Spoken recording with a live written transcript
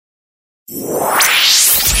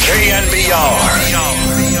KNBR.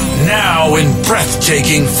 Now in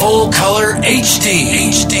breathtaking full-color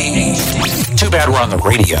HD. Too bad we're on the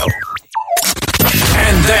radio.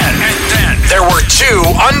 And then there were two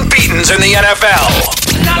unbeatens in the NFL.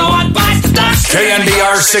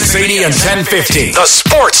 KNBR 680 and 1050. The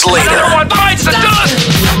sports leader.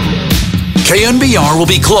 KNBR will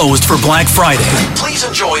be closed for Black Friday. Please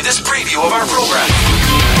enjoy this preview of our program.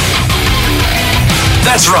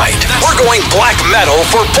 That's right. We're going black metal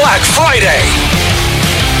for Black Friday.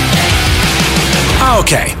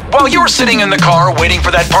 Okay, while you're sitting in the car waiting for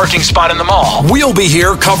that parking spot in the mall, we'll be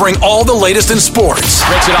here covering all the latest in sports.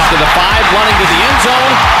 Breaks it off to the 5, running to the end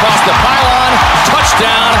zone, across the pylon,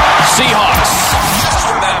 touchdown, Seahawks. Just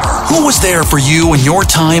remember, who was there for you in your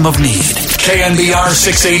time of need? KNBR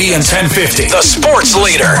 680 and 1050. The sports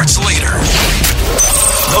leader.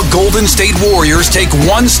 The Golden State Warriors take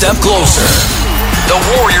one step closer. The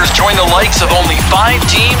Warriors join the likes of only 5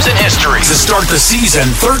 teams in history to start the season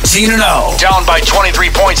 13-0. Down by 23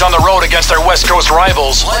 points on the road against their West Coast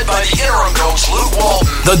rivals, led by the interim coach Luke Walton.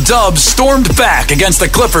 The Dubs stormed back against the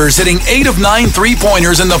Clippers, hitting 8 of 9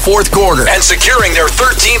 three-pointers in the fourth quarter and securing their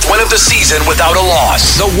 13th win of the season without a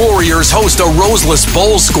loss. The Warriors host a roseless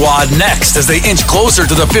Bulls squad next as they inch closer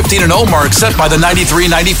to the 15-0 mark set by the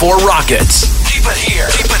 93-94 Rockets. Keep it here.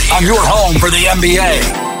 On your home for the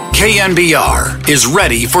NBA. KNBR is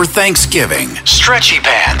ready for Thanksgiving. Stretchy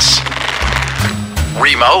pants.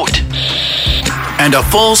 Remote. And a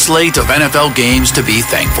full slate of NFL games to be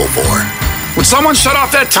thankful for. Would someone shut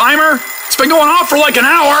off that timer? It's been going off for like an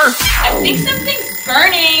hour. I think something's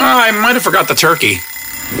burning. I might have forgot the turkey.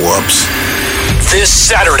 Whoops. This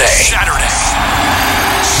Saturday. 70,000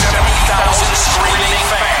 screaming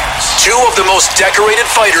fans. Two of the most decorated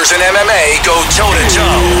fighters in MMA go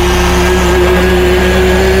toe-to-toe.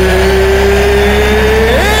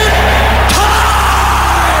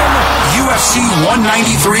 UFC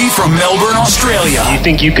 193 from Melbourne, Australia. You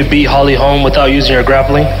think you could beat Holly Holm without using your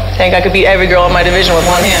grappling? I think I could beat every girl in my division with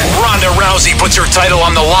one hand. Ronda Rousey puts her title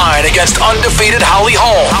on the line against undefeated Holly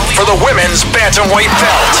Holm for the women's bantamweight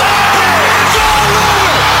belt.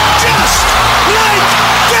 Just like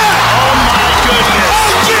that! Oh my goodness.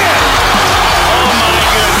 Oh my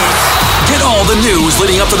goodness. Get all the news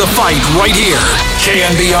leading up to the fight right here.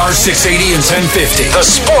 KNBR 680 and 1050. The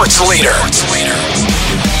sports leader.